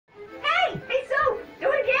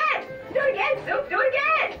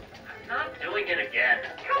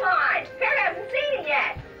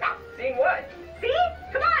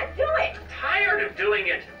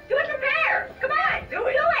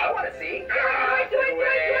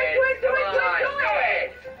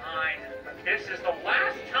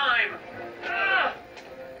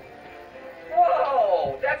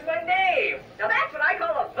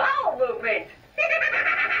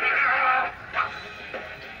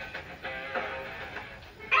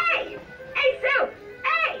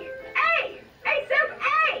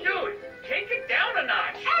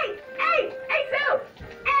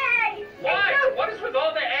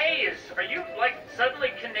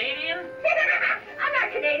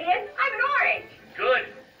idiot. I'm an orange. Good.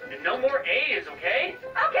 And no more A's, okay?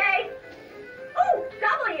 Okay. Ooh,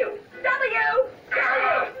 W. W.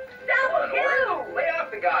 W. Lay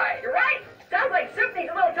off the guy. You're right. Sounds like soup needs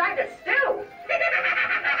a little time to stew.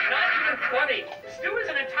 That's not even funny. Stew is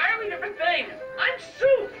an entirely different thing. I'm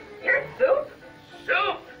soup. You're soup?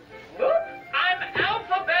 Soup. Whoop. I'm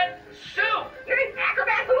alphabet soup. You're an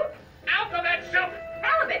acrobat hoop? Alphabet soup.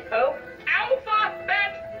 Element poop?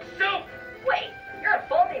 Alphabet soup. Wait, you're a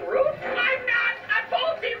faulty roof? I'm not a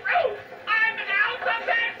faulty roof. I'm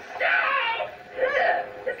alphabet soup. Ugh,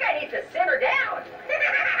 this guy needs to simmer down.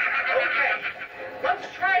 Okay, let's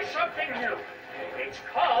try something new. It's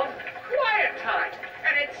called quiet time,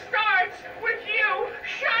 and it starts with you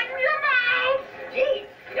shutting your mouth. Gee,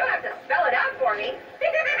 you don't have to spell it out for me.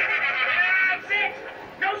 That's it.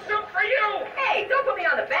 No soup for you. Hey, don't put me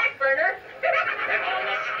on the back burner. Been on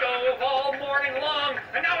the stove all morning long,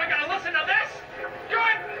 and now I gotta listen to this?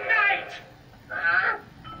 Good night!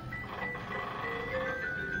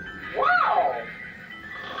 Whoa!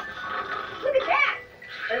 Look at that!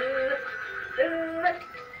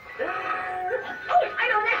 Oh, I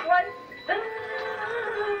know this one!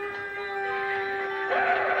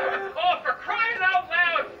 Oh, for crying out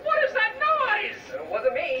loud! What is that noise? It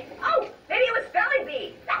wasn't me. Oh, maybe it was spelling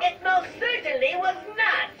bee! It most certainly was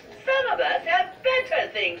not. Some of us have better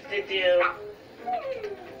things to do.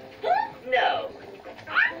 No.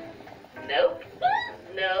 Nope.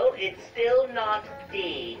 No, it's still not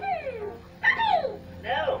D.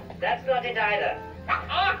 No, that's not it either.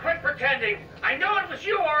 Oh, quit pretending. I know it was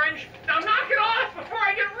you, Orange.